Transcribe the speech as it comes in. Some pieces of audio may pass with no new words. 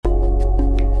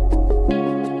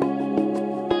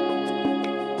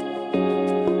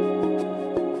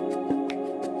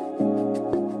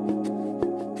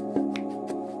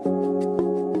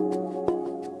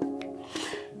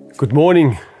Good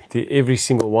morning to every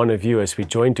single one of you as we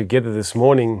join together this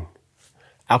morning.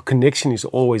 Our connection is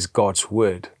always God's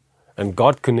Word, and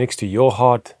God connects to your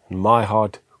heart and my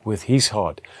heart with His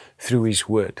heart through His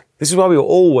Word. This is why we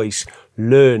always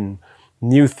learn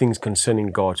new things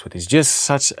concerning God's Word. It's just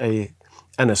such an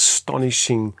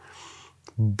astonishing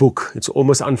book. It's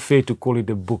almost unfair to call it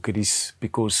a book. It is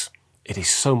because it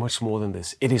is so much more than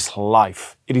this. It is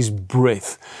life. It is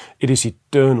breath. It is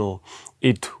eternal.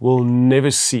 It will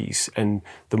never cease. And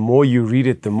the more you read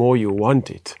it, the more you want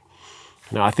it.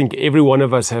 Now, I think every one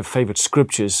of us have favorite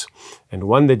scriptures. And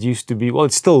one that used to be, well,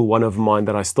 it's still one of mine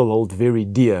that I still hold very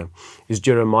dear, is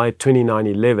Jeremiah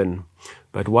 29:11.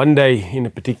 But one day in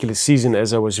a particular season,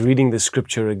 as I was reading the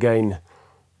scripture again,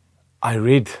 I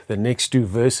read the next two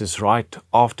verses right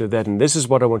after that. And this is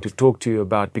what I want to talk to you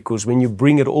about, because when you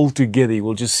bring it all together, you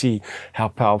will just see how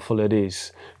powerful it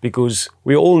is. Because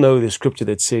we all know the scripture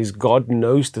that says God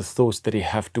knows the thoughts that He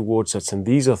has towards us. And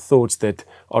these are thoughts that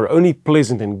are only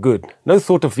pleasant and good. No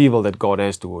thought of evil that God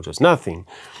has towards us. Nothing.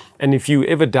 And if you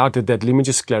ever doubted that, let me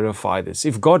just clarify this.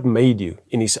 If God made you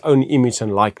in His own image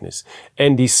and likeness,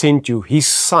 and He sent you His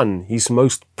Son, His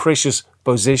most precious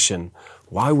possession,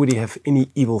 why would He have any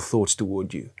evil thoughts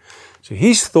toward you? So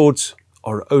His thoughts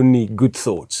are only good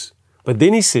thoughts. But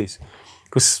then He says,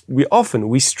 because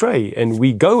we stray and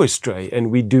we go astray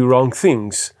and we do wrong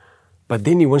things, but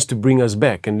then He wants to bring us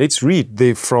back. And let's read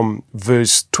there from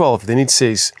verse 12. Then it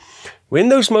says, when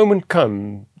those moments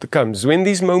comes, when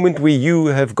this moment where you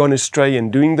have gone astray and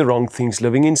doing the wrong things,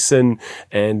 living in sin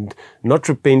and not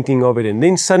repenting of it, and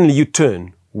then suddenly you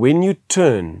turn. When you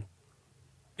turn,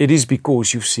 it is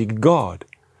because you seek God.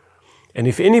 And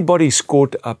if anybody is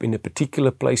caught up in a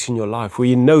particular place in your life where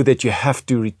you know that you have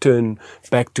to return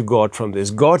back to God from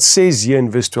this, God says here in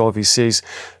verse 12, He says,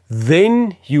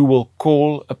 then you will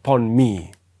call upon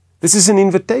me. This is an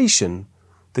invitation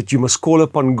that you must call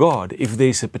upon God. If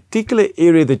there's a particular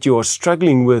area that you are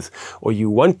struggling with, or you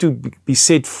want to be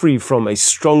set free from a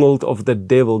stronghold of the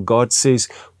devil, God says,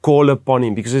 call upon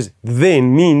Him. Because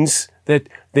then means that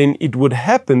then it would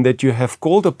happen that you have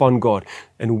called upon God.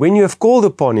 And when you have called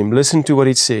upon Him, listen to what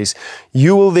it says,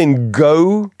 you will then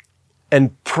go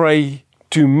and pray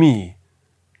to me.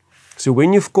 So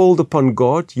when you've called upon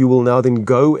God, you will now then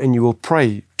go and you will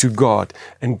pray to God.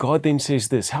 And God then says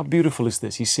this, how beautiful is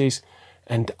this? He says,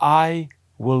 and I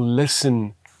will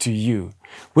listen to you.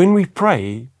 When we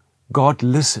pray, God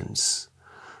listens.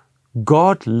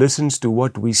 God listens to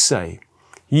what we say.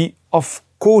 Of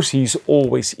course, He's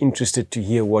always interested to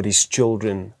hear what His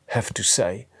children have to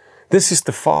say. This is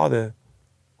the Father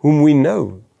whom we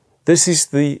know. This is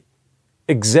the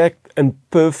exact and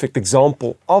perfect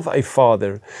example of a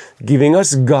Father giving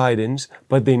us guidance,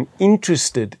 but then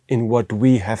interested in what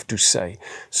we have to say.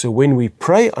 So when we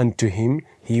pray unto Him,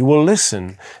 He will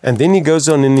listen. And then He goes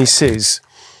on and He says,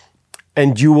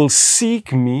 and you will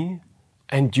seek me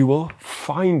and you will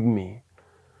find me.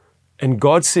 And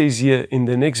God says here in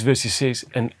the next verse, He says,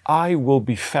 and I will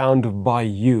be found by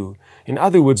you. In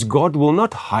other words, God will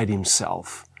not hide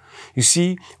Himself. You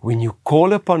see, when you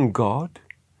call upon God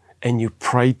and you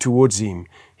pray towards Him,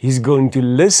 He's going to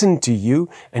listen to you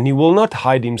and He will not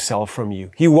hide Himself from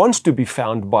you. He wants to be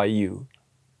found by you,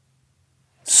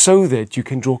 so that you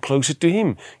can draw closer to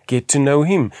Him, get to know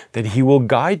Him, that He will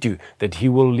guide you, that He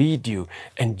will lead you,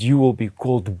 and you will be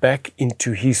called back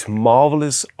into His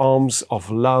marvelous arms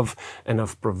of love and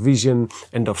of provision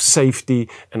and of safety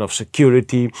and of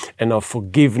security and of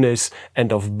forgiveness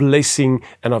and of blessing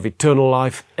and of eternal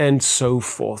life and so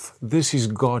forth. This is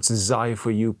God's desire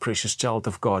for you, precious child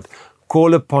of God.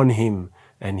 Call upon Him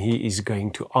and He is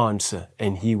going to answer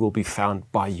and He will be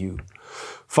found by you.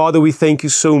 Father, we thank You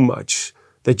so much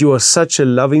that You are such a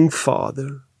loving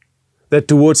Father, that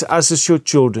towards us as Your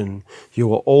children,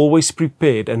 You are always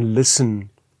prepared and listen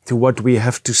to what we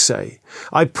have to say.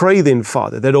 I pray then,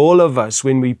 Father, that all of us,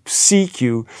 when we seek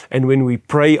You and when we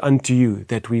pray unto You,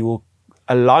 that we will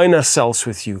align ourselves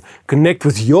with You, connect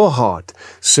with Your heart,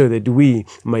 so that we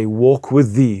may walk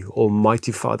with Thee,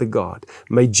 Almighty Father God.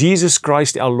 May Jesus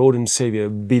Christ, our Lord and Savior,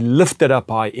 be lifted up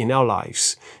high in our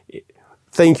lives.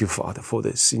 Thank You, Father, for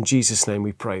this. In Jesus' name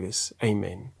we pray this.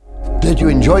 Amen. Did you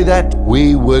enjoy that?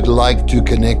 We would like to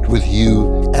connect with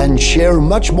you and share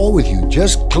much more with you.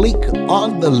 Just click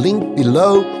on the link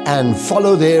below and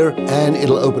follow there, and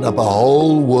it'll open up a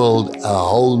whole world, a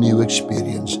whole new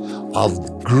experience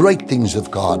of great things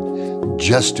of God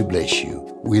just to bless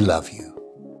you. We love you.